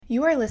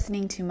You are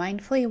listening to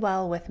Mindfully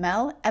Well with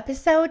Mel,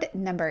 episode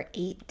number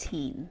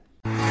 18.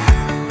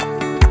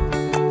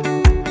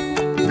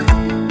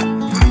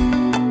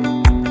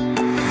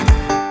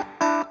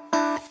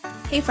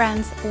 Hey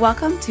friends,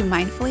 welcome to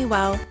Mindfully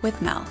Well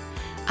with Mel.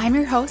 I'm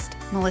your host,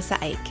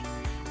 Melissa Ike.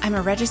 I'm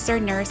a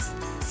registered nurse,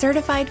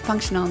 certified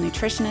functional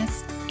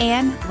nutritionist,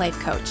 and life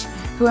coach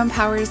who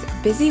empowers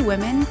busy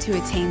women to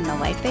attain the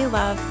life they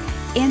love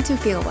and to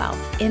feel well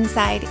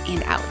inside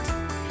and out.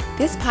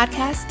 This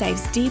podcast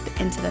dives deep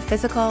into the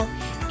physical,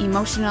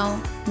 emotional,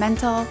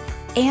 mental,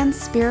 and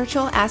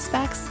spiritual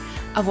aspects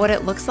of what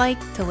it looks like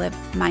to live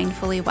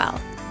mindfully well.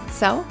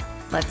 So,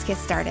 let's get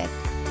started.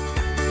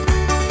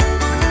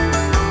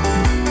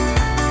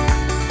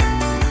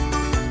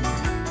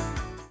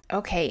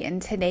 Okay,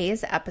 in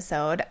today's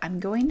episode, I'm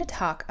going to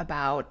talk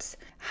about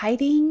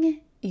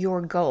hiding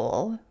your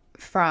goal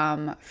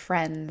from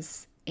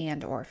friends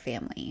and or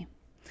family.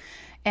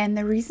 And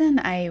the reason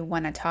I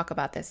want to talk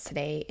about this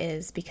today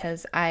is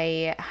because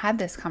I had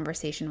this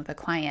conversation with a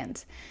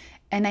client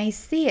and I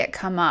see it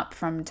come up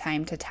from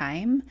time to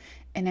time.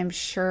 And I'm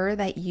sure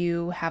that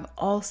you have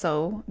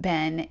also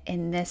been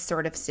in this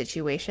sort of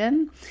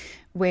situation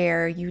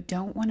where you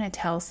don't want to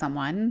tell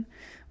someone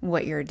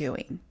what you're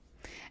doing.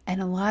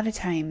 And a lot of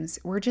times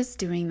we're just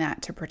doing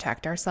that to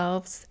protect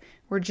ourselves.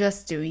 We're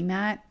just doing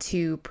that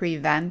to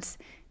prevent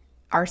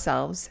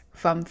ourselves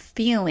from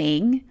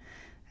feeling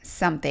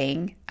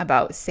something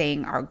about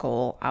saying our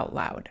goal out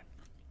loud.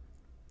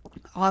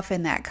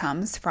 Often that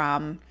comes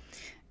from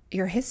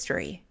your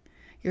history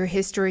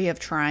of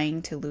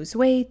trying to lose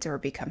weight or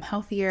become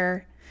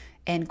healthier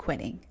and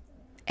quitting,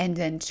 and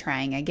then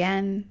trying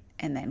again,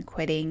 and then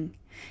quitting,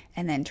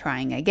 and then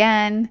trying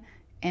again,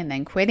 and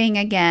then quitting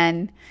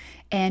again.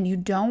 And you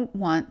don't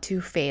want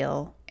to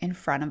fail in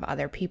front of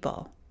other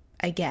people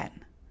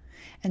again.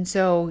 And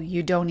so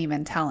you don't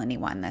even tell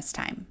anyone this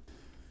time.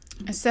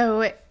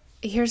 So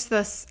here's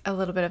a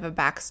little bit of a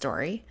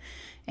backstory,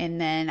 and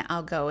then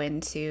I'll go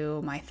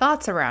into my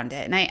thoughts around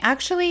it.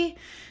 And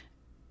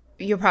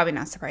you're probably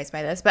not surprised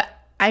by this, but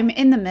I'm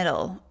in the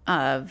middle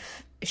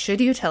of,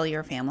 should you tell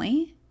your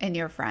family and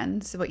your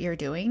friends what you're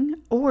doing,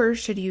 or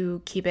should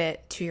you keep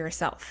it to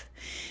yourself?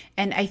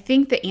 And I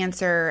think the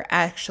answer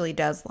actually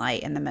does lie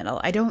in the middle.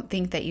 I don't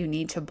think that you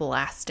need to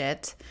blast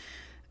it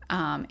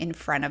in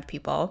front of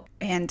people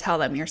and tell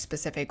them your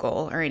specific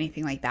goal or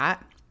anything like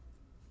that.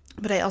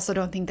 But I also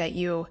don't think that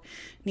you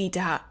need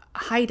to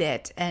hide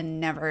it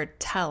and never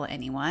tell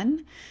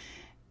anyone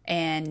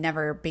and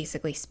never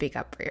basically speak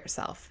up for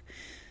yourself.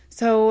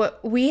 So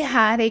we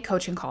had a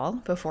coaching call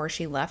before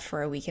she left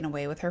for a weekend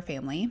away with her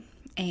family.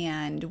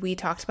 And we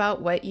talked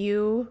about what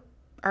you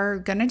are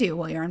going to do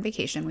while you're on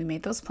vacation. We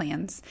made those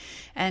plans.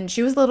 And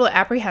she was a little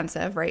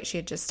apprehensive, right? She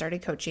had just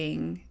started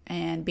coaching,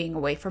 and being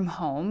away from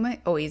home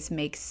always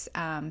makes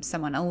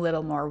someone a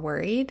little more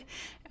worried,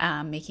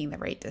 making the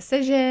right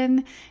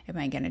decision. Am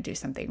I going to do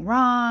something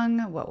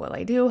wrong? What will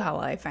I do? How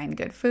will I find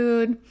good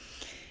food?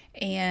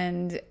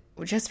 And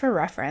just for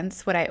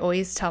reference, what I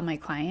always tell my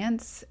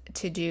clients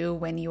to do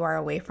when you are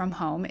away from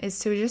home is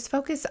to just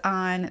focus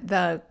on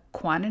the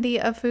quantity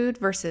of food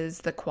versus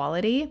the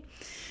quality.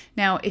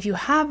 Now, if you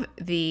have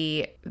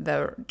the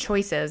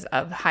choices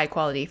of high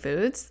quality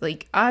foods,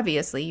 like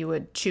obviously you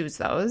would choose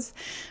those,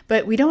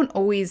 but we don't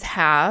always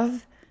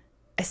have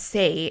a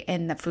say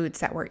in the foods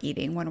that we're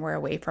eating when we're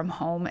away from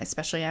home,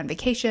 especially on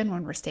vacation,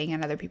 when we're staying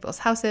at other people's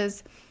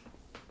houses,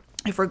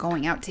 if we're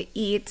going out to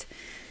eat,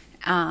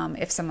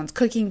 if someone's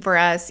cooking for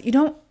us.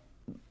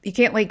 You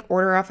can't like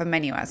order off a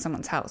menu at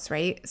someone's house,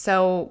 right?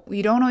 So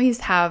you don't always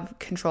have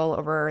control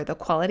over the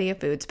quality of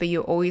foods, but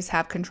you always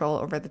have control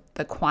over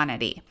the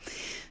quantity.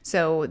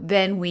 So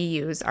then we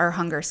use our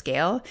hunger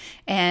scale.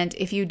 And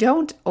if you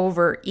don't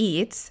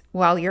overeat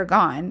while you're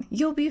gone,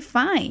 you'll be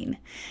fine.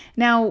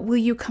 Now, will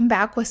you come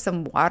back with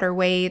some water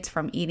weight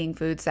from eating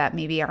foods that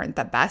maybe aren't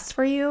the best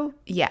for you?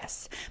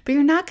 Yes. But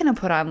you're not going to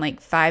put on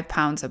like 5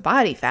 pounds of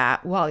body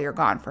fat while you're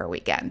gone for a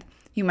weekend.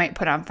 You might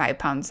put on 5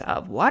 pounds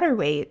of water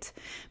weight,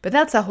 but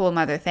that's a whole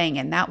nother thing,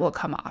 and that will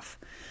come off.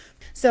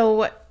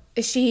 So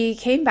she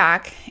came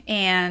back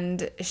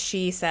and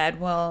she said,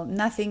 well,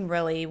 nothing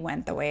really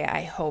went the way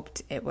I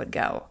hoped it would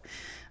go.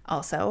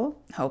 Also,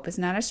 hope is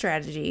not a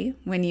strategy.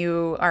 When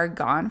you are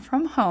gone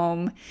from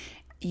home,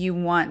 you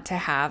want to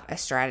have a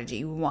strategy.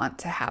 You want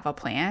to have a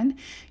plan.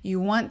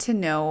 You want to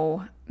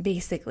know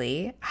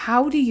basically,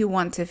 how do you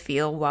want to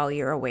feel while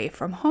you're away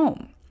from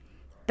home?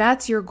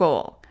 That's your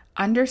goal.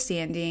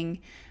 Understanding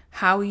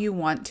how you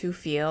want to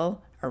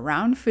feel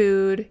around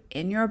food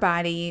in your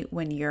body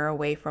when you're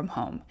away from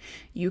home.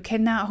 You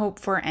cannot hope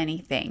for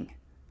anything.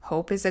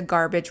 Hope is a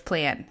garbage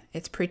plan.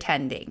 It's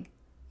pretending.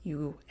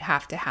 You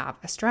have to have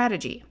a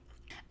strategy.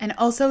 And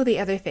also the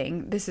other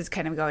thing, this is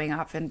kind of going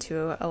off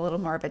into a little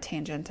more of a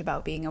tangent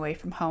about being away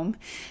from home,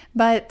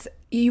 but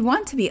you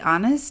want to be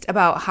honest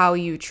about how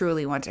you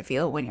truly want to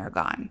feel when you're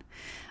gone.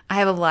 I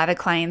have a lot of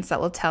clients that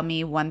will tell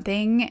me one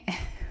thing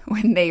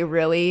when they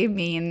really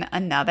mean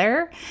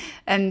another.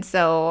 And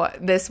so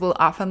this will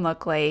often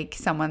look like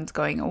someone's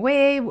going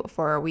away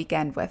for a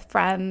weekend with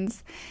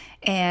friends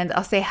And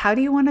I'll say, how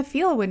do you want to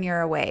feel when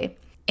you're away?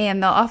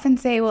 And they'll often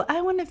say, well,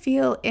 I want to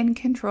feel in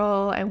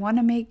control. I want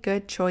to make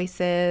good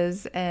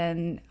choices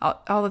and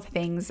all the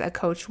things a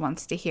coach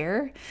wants to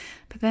hear.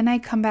 But then I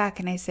come back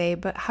and I say,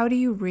 but how do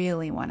you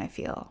really want to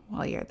feel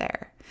while you're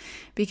there?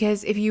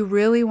 Because if you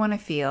really want to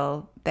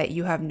feel that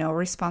you have no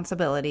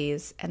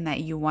responsibilities and that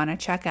you want to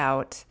check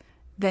out,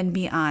 then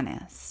be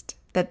honest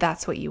that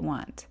that's what you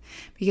want.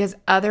 Because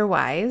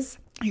otherwise,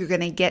 you're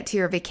going to get to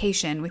your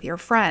vacation with your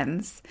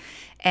friends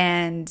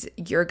and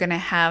you're going to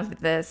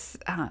have this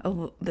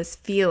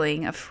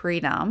feeling of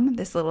freedom,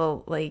 this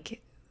little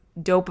like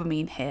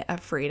dopamine hit of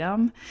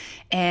freedom,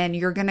 and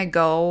you're going to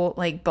go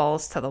like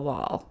balls to the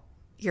wall.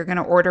 You're going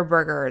to order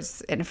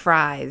burgers and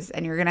fries,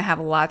 and you're going to have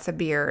lots of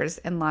beers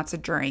and lots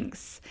of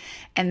drinks.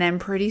 And then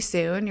pretty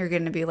soon you're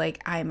going to be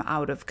like, I'm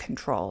out of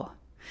control.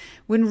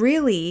 When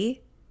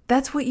really,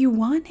 that's what you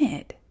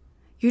wanted.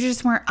 You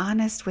just weren't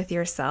honest with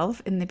yourself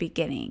in the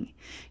beginning.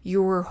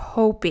 You were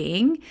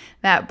hoping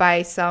that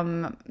by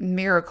some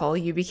miracle,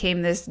 you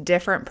became this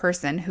different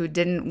person who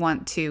didn't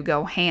want to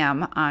go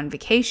ham on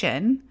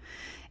vacation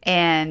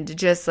and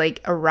just like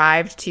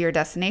arrived to your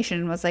destination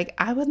and was like,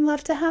 I would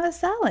love to have a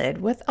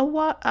salad with a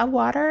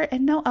water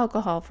and no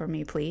alcohol for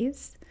me,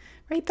 please.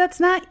 Right?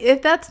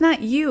 If that's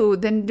not you,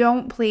 then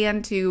don't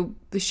plan to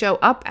show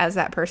up as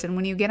that person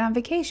when you get on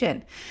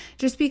vacation.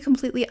 Just be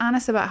completely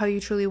honest about how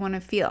you truly want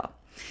to feel.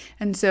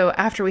 And so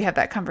after we have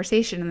that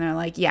conversation and they're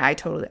like, yeah,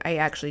 I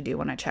actually do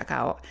want to check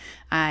out.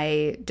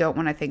 I don't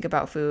want to think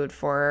about food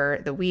for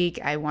the week.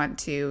 I want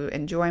to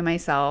enjoy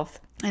myself.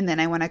 And then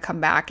I want to come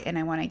back and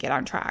I want to get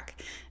on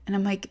track. And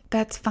I'm like,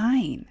 that's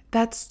fine.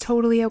 That's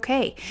totally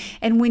okay.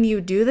 And when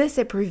you do this,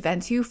 it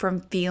prevents you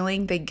from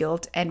feeling the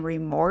guilt and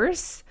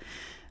remorse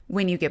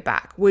when you get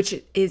back,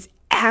 which is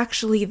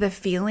actually the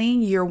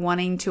feeling you're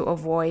wanting to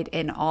avoid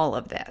in all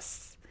of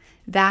this.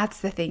 That's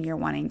the thing you're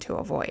wanting to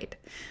avoid.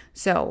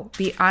 So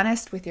be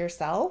honest with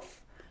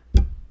yourself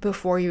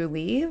before you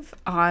leave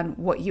on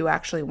what you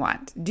actually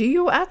want. Do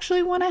you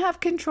actually want to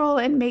have control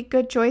and make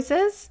good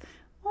choices?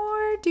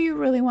 Or do you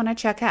really want to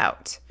check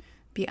out?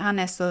 Be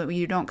honest so that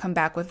you don't come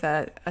back with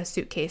a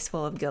suitcase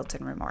full of guilt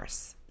and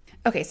remorse.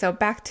 Okay, so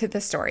back to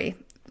the story.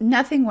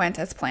 Nothing went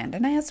as planned,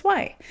 and I asked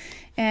why.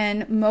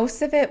 And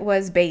most of it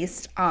was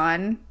based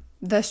on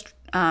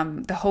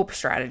the hope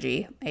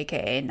strategy,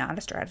 aka not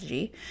a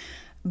strategy.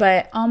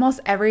 But almost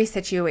every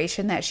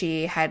situation that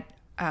she had,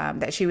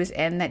 that she was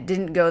in that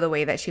didn't go the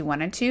way that she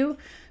wanted to,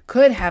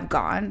 could have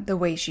gone the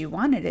way she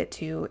wanted it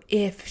to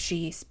if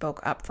she spoke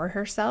up for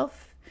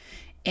herself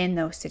in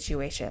those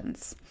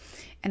situations.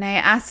 And I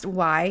asked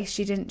why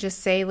she didn't just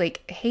say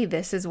like, hey,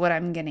 this is what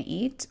I'm going to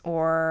eat,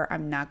 or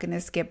I'm not going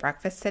to skip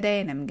breakfast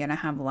today and I'm going to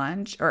have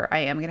lunch, or I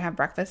am going to have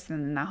breakfast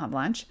and then I'll have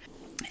lunch.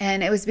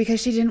 And it was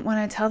because she didn't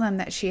want to tell them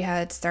that she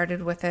had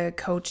started with a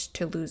coach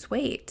to lose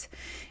weight.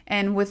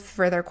 And with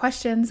further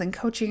questions and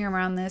coaching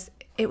around this,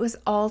 it was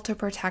all to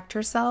protect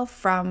herself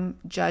from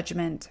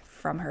judgment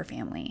from her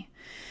family.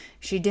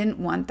 She didn't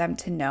want them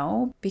to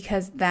know,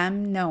 because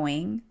them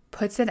knowing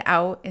puts it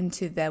out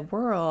into the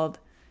world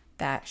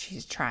that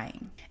she's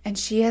trying. And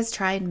she has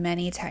tried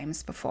many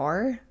times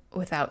before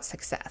without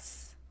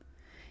success.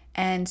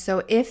 And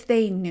so if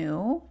they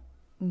knew,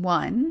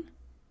 one,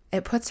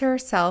 it puts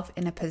herself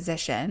in a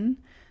position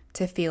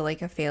to feel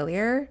like a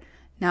failure,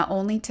 not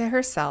only to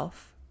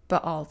herself,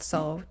 but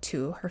also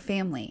to her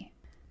family.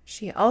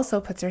 She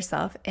also puts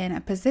herself in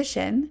a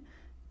position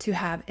to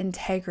have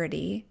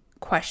integrity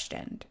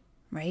questioned,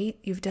 right?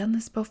 You've done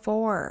this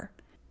before.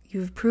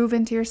 You've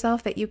proven to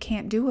yourself that you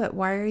can't do it.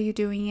 Why are you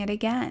doing it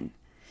again?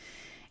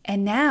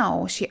 And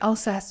now she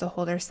also has to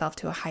hold herself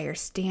to a higher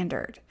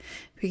standard,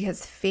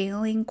 because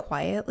failing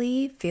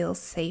quietly feels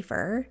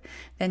safer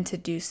than to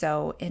do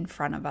so in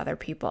front of other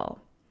people.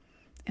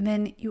 And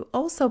then you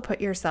also put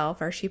yourself,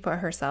 or she put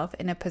herself,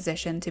 in a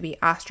position to be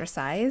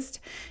ostracized,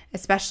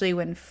 especially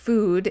when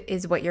food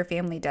is what your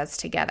family does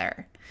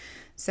together.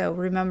 So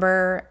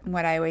remember,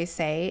 what I always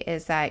say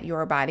is that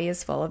your body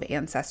is full of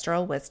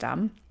ancestral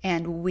wisdom,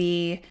 and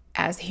we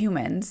as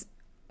humans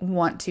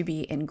want to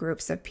be in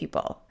groups of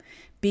people.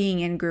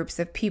 Being in groups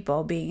of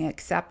people, being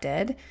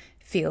accepted,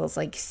 feels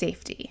like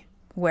safety.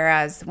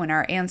 Whereas when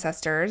our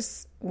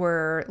ancestors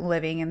were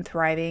living and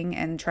thriving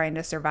and trying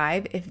to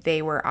survive, if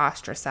they were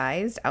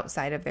ostracized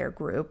outside of their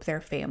group,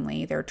 their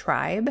family, their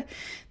tribe,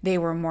 they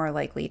were more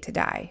likely to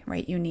die,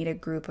 right? You need a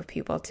group of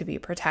people to be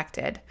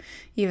protected,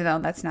 even though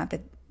that's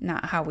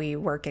not how we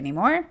work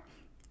anymore.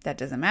 That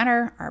doesn't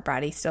matter. Our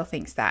body still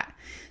thinks that.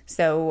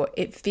 So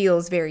it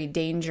feels very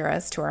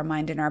dangerous to our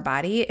mind and our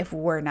body if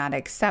we're not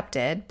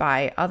accepted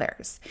by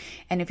others.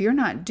 And if you're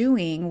not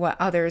doing what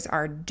others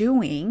are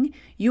doing,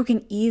 you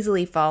can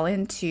easily fall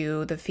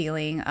into the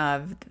feeling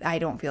of, I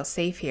don't feel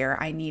safe here.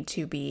 I need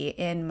to be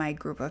in my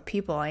group of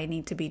people. I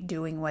need to be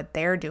doing what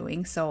they're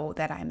doing so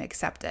that I'm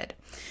accepted.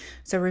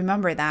 So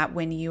remember that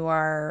when you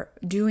are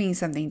doing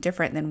something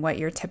different than what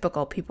your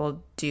typical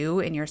people do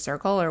in your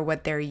circle or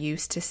what they're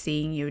used to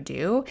seeing you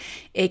do,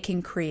 it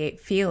can create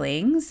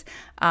feelings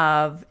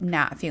of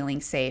not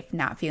feeling safe,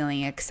 not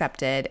feeling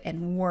accepted,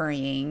 and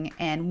worrying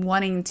and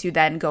wanting to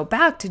then go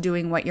back to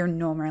doing what you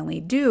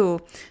normally do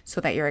so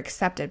that you're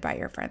accepted by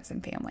your friends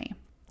and family.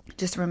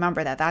 Just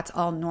remember that that's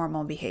all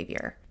normal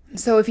behavior.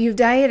 So if you've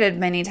dieted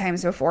many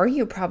times before,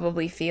 you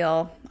probably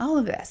feel all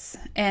of this.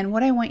 And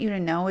what I want you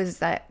to know is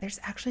that there's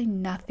actually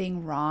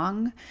nothing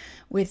wrong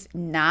with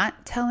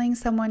not telling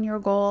someone your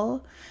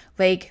goal,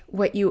 like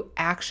what you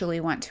actually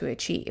want to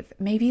achieve.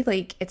 Maybe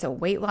like it's a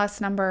weight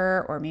loss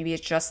number, or maybe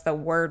it's just the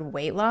word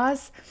weight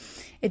loss.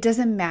 It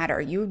doesn't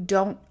matter. You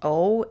don't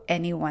owe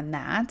anyone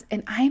that.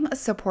 And I'm a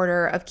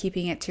supporter of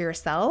keeping it to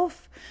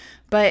yourself.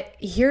 But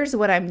here's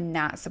what I'm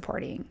not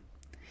supporting.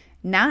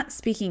 Not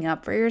speaking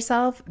up for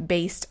yourself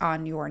based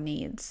on your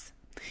needs.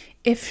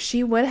 If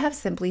she would have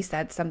simply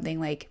said something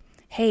like,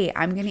 hey,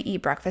 I'm going to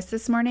eat breakfast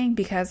this morning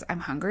because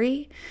I'm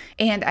hungry,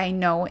 and I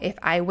know if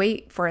I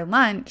wait for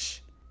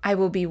lunch, I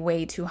will be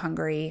way too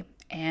hungry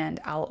and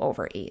I'll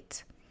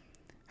overeat.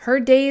 Her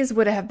days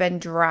would have been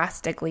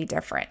drastically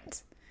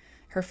different.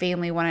 Her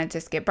family wanted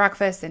to skip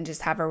breakfast and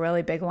just have a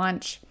really big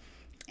lunch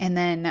and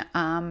then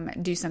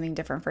do something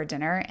different for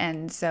dinner.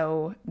 And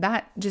so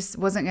that just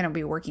wasn't going to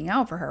be working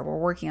out for her. We're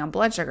working on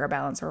blood sugar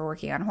balance. We're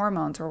working on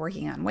hormones. We're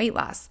working on weight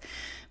loss.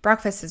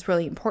 Breakfast is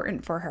really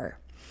important for her.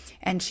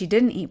 And she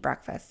didn't eat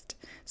breakfast.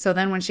 So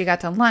then when she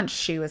got to lunch,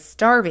 she was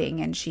starving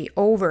and she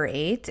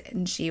overate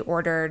and she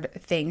ordered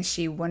things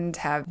she wouldn't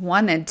have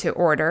wanted to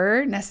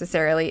order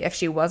necessarily if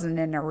she wasn't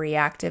in a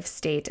reactive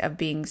state of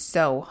being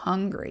so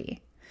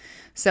hungry.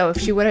 So if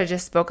she would have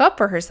just spoke up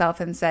for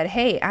herself and said,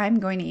 hey, I'm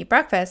going to eat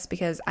breakfast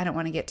because I don't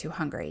want to get too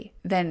hungry,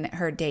 then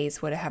her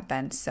days would have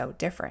been so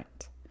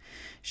different.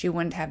 She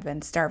wouldn't have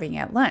been starving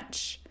at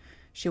lunch.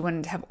 She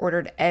wouldn't have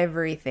ordered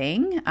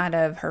everything out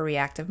of her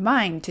reactive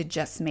mind to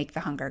just make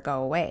the hunger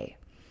go away.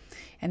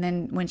 And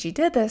then when she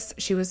did this,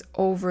 she was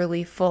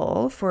overly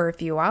full for a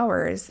few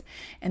hours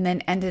and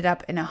then ended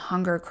up in a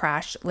hunger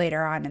crash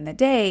later on in the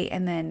day.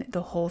 And then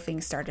the whole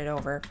thing started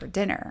over for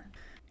dinner.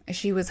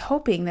 She was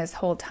hoping this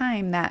whole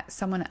time that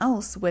someone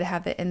else would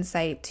have the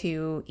insight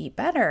to eat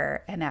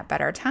better and at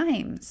better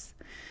times.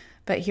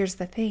 But here's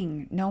the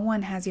thing, no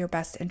one has your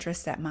best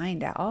interests at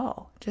mind at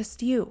all,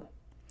 just you.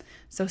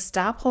 So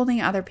stop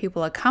holding other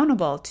people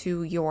accountable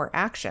to your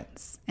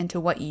actions and to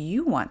what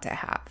you want to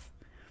have.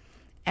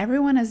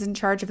 Everyone is in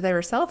charge of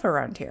their self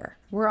around here.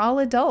 We're all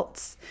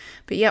adults,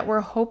 but yet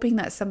we're hoping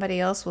that somebody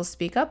else will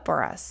speak up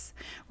for us.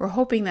 We're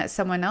hoping that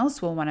someone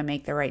else will want to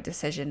make the right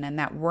decision and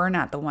that we're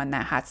not the one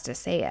that has to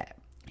say it.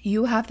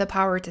 You have the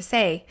power to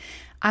say,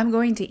 I'm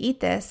going to eat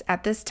this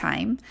at this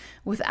time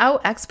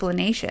without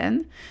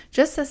explanation,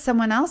 just as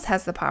someone else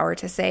has the power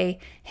to say,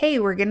 hey,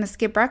 we're going to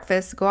skip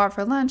breakfast, go out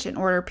for lunch and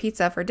order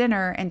pizza for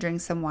dinner and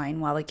drink some wine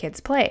while the kids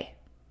play.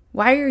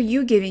 Why are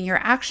you giving your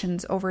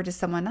actions over to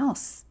someone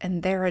else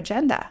and their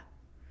agenda?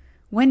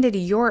 When did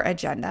your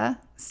agenda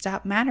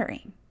stop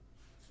mattering?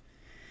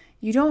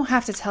 You don't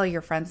have to tell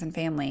your friends and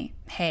family,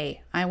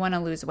 hey, I want to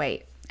lose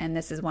weight and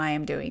this is why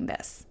I'm doing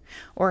this.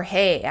 Or,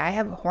 hey, I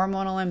have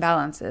hormonal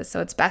imbalances,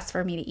 so it's best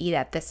for me to eat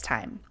at this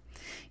time.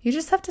 You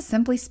just have to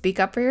simply speak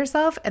up for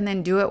yourself and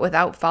then do it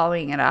without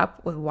following it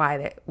up with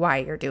why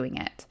you're doing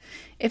it.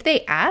 If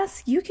they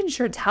ask, you can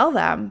sure tell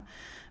them,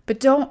 but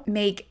don't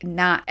make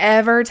not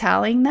ever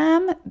telling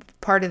them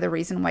part of the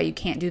reason why you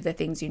can't do the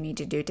things you need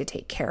to do to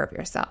take care of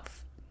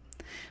yourself.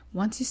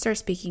 Once you start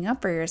speaking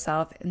up for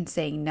yourself and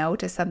saying no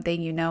to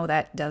something you know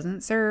that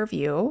doesn't serve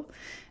you,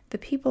 the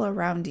people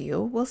around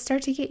you will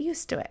start to get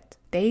used to it.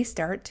 They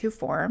start to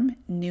form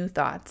new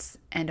thoughts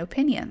and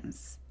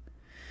opinions.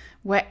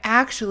 What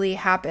actually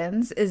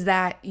happens is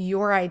that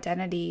your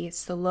identity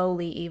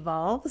slowly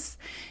evolves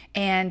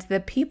and the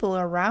people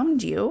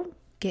around you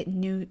get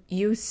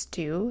used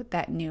to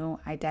that new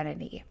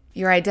identity.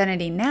 Your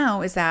identity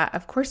now is that,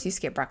 of course, you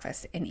skip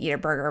breakfast and eat a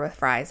burger with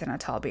fries and a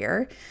tall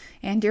beer,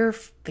 and your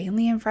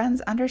family and friends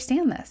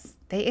understand this.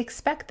 They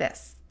expect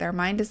this. Their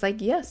mind is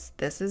like, yes,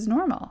 this is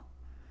normal.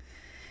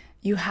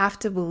 You have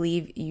to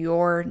believe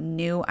your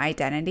new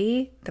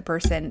identity, the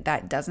person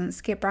that doesn't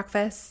skip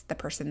breakfast, the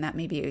person that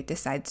maybe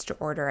decides to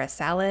order a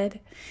salad,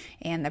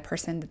 and the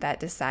person that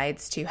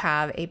decides to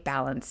have a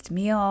balanced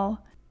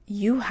meal.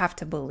 You have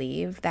to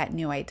believe that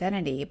new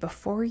identity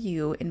before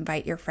you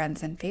invite your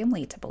friends and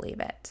family to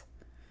believe it.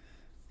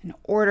 In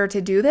order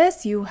to do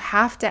this, you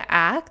have to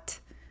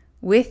act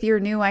with your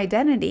new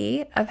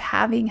identity of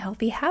having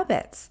healthy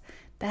habits.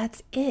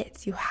 That's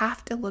it. You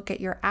have to look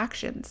at your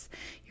actions.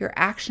 Your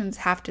actions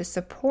have to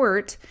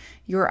support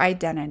your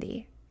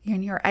identity.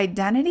 And your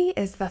identity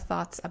is the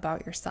thoughts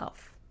about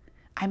yourself.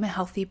 I'm a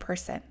healthy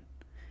person.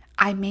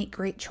 I make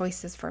great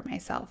choices for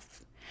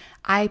myself.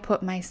 I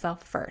put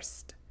myself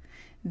first.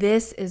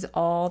 This is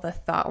all the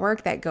thought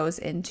work that goes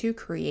into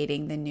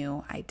creating the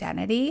new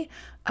identity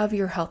of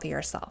your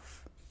healthier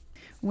self.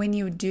 When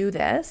you do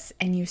this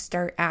and you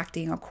start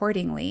acting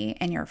accordingly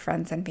and your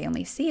friends and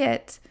family see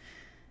it,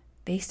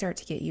 they start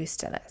to get used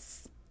to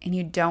this. And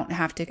you don't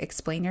have to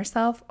explain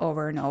yourself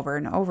over and over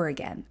and over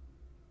again.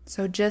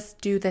 So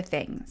just do the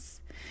things.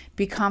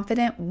 Be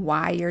confident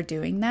why you're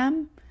doing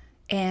them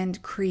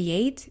and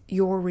create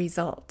your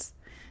results.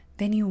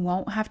 Then you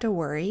won't have to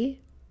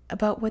worry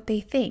about what they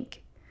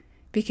think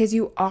because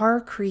you are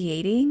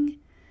creating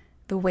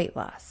the weight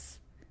loss,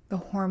 the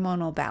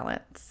hormonal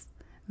balance,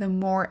 the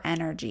more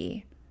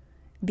energy,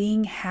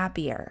 being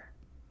happier.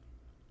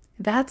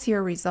 That's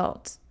your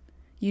result.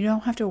 You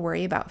don't have to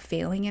worry about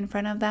failing in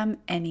front of them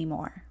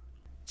anymore.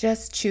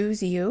 Just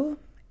choose you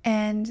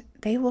and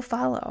they will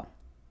follow.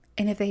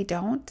 And if they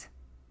don't,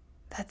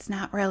 that's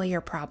not really your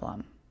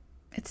problem.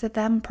 It's a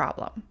them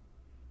problem.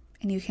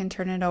 And you can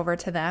turn it over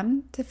to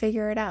them to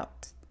figure it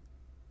out.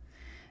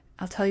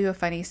 I'll tell you a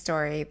funny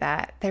story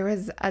that there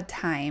was a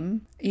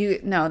time,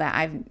 you know that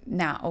I've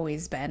not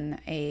always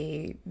been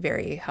a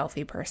very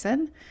healthy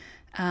person.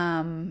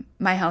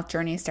 My health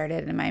journey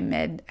started in my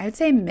mid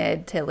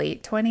to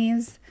late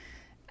 20s.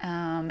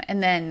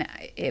 And then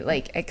it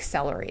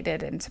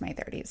accelerated into my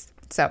 30s.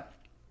 So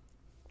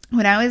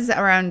when I was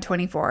around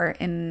 24,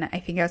 and I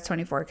think I was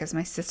 24 because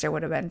my sister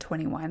would have been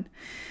 21.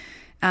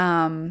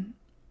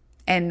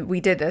 And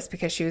we did this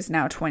because she was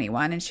now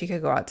 21 and she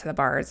could go out to the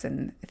bars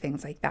and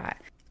things like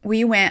that.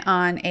 We went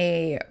on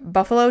a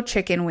buffalo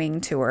chicken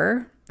wing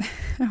tour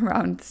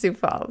around Sioux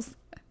Falls.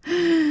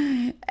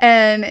 And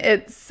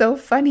it's so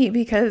funny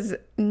because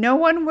no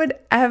one would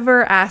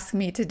ever ask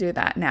me to do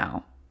that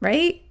now,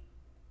 right?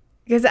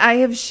 Because I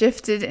have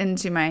shifted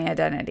into my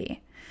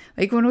identity.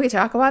 Like when we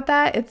talk about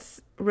that,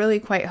 it's really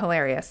quite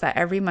hilarious that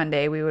every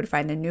Monday we would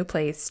find a new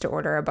place to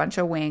order a bunch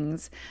of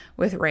wings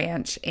with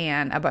ranch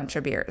and a bunch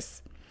of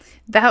beers.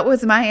 That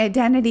was my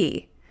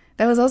identity.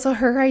 That was also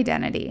her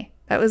identity.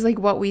 That was like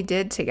what we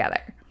did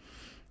together.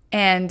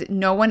 And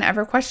no one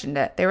ever questioned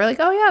it. They were like,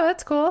 oh yeah,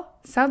 that's cool.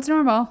 Sounds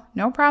normal.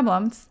 No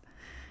problems.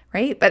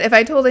 Right? But if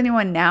I told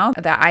anyone now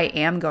that I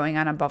am going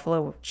on a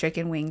buffalo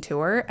chicken wing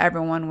tour,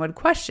 everyone would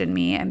question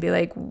me and be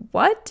like,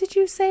 what did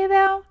you say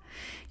though?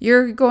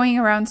 You're going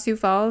around Sioux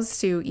Falls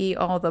to eat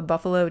all the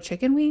buffalo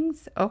chicken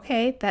wings?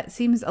 Okay, that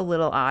seems a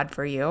little odd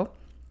for you,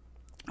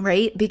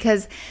 right?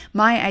 Because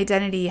my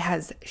identity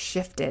has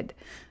shifted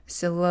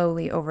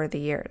slowly over the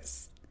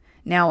years.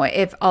 Now,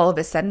 if all of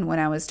a sudden when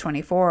I was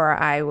 24,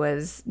 I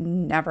was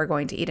never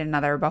going to eat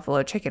another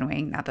buffalo chicken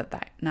wing, not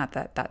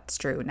that that's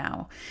true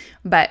now,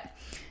 but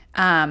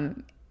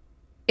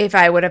if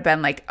I would have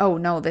been like, oh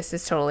no, this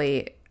is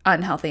totally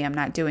unhealthy, I'm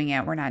not doing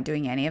it, we're not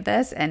doing any of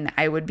this, and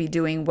I would be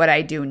doing what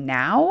I do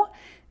now,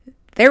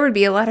 there would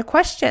be a lot of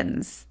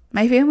questions.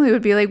 My family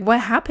would be like, what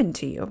happened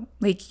to you?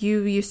 Like,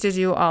 you used to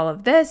do all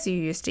of this, you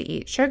used to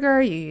eat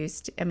sugar, you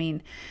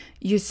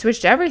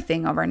switched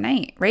everything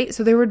overnight, right?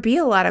 So there would be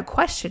a lot of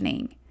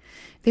questioning.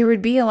 There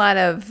would be a lot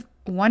of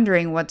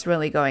wondering what's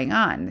really going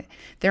on.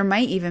 There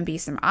might even be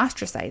some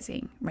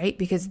ostracizing, right?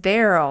 Because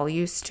they're all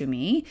used to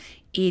me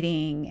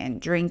eating and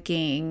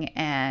drinking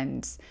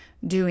and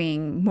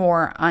doing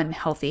more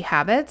unhealthy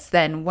habits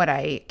than what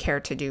I care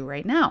to do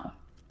right now.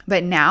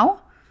 But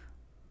now,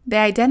 the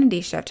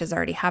identity shift has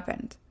already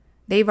happened.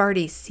 They've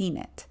already seen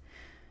it.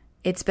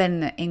 It's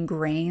been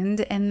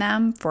ingrained in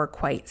them for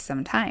quite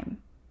some time.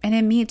 And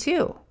in me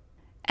too.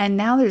 And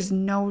now there's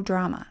no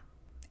drama.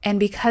 And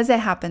because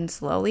it happened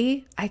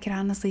slowly, I can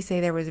honestly say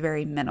there was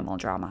very minimal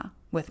drama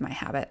with my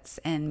habits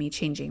and me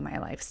changing my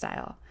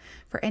lifestyle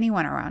for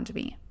anyone around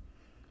me.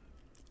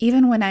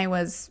 Even when I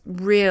was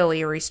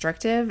really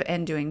restrictive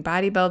and doing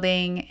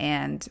bodybuilding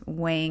and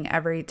weighing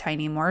every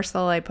tiny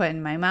morsel I put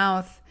in my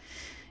mouth,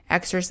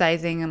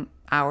 exercising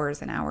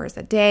hours and hours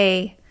a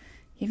day,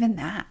 even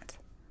that,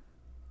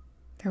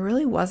 there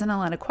really wasn't a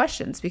lot of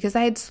questions because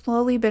I had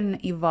slowly been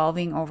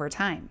evolving over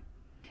time.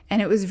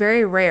 And it was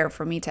very rare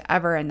for me to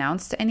ever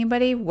announce to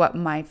anybody what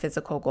my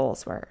physical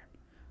goals were.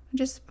 I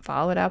just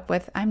follow it up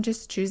with, I'm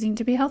just choosing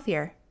to be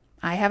healthier.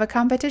 I have a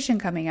competition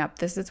coming up.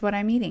 This is what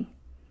I'm eating.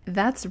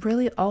 That's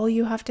really all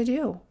you have to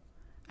do.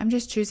 I'm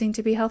just choosing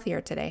to be healthier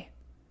today.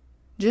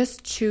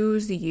 Just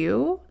choose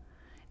you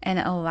and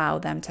allow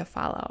them to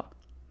follow.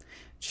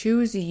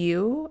 Choose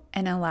you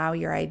and allow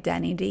your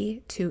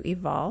identity to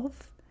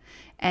evolve.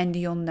 And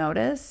you'll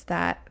notice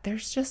that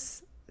there's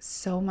just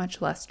so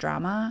much less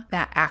drama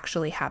that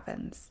actually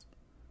happens.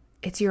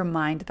 It's your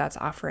mind that's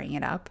offering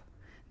it up,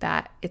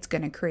 that it's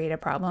going to create a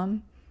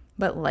problem,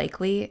 but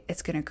likely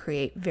it's going to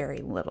create very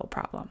little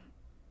problem.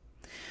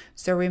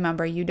 So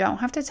remember, you don't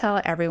have to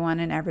tell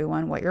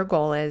everyone what your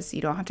goal is.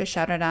 You don't have to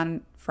shout it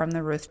on from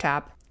the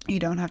rooftop. You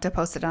don't have to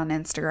post it on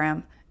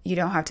Instagram. You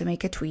don't have to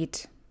make a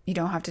tweet. You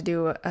don't have to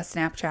do a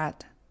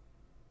Snapchat.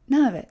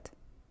 None of it.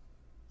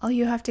 All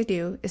you have to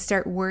do is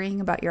start worrying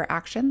about your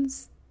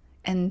actions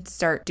and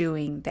start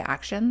doing the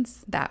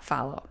actions that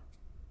follow.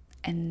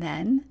 And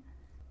then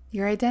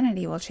your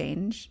identity will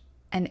change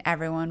and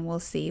everyone will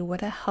see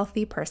what a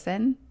healthy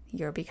person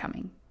you're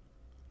becoming.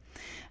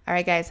 All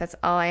right, guys, that's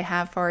all I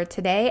have for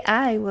today.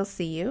 I will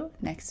see you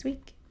next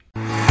week.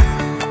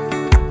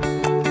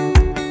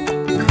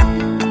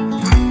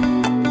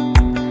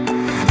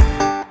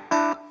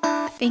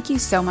 Thank you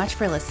so much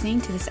for listening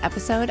to this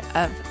episode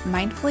of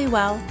Mindfully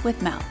Well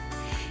with Mel.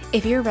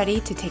 If you're ready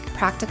to take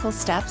practical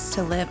steps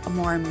to live a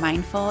more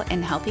mindful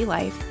and healthy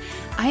life,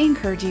 I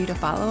encourage you to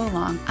follow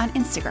along on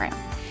Instagram.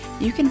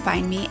 You can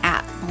find me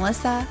at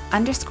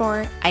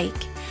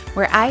Melissa_Ike,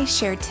 where I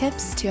share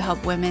tips to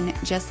help women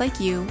just like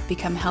you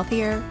become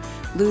healthier,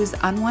 lose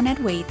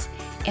unwanted weight,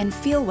 and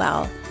feel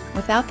well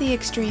without the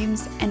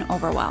extremes and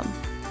overwhelm.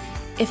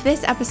 If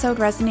this episode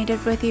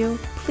resonated with you,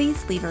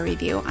 please leave a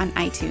review on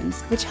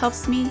iTunes, which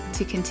helps me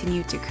to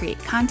continue to create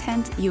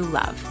content you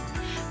love.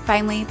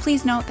 Finally,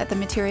 please note that the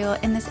material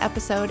in this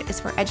episode is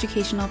for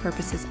educational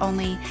purposes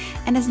only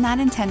and is not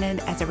intended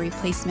as a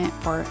replacement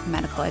for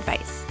medical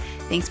advice.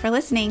 Thanks for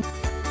listening.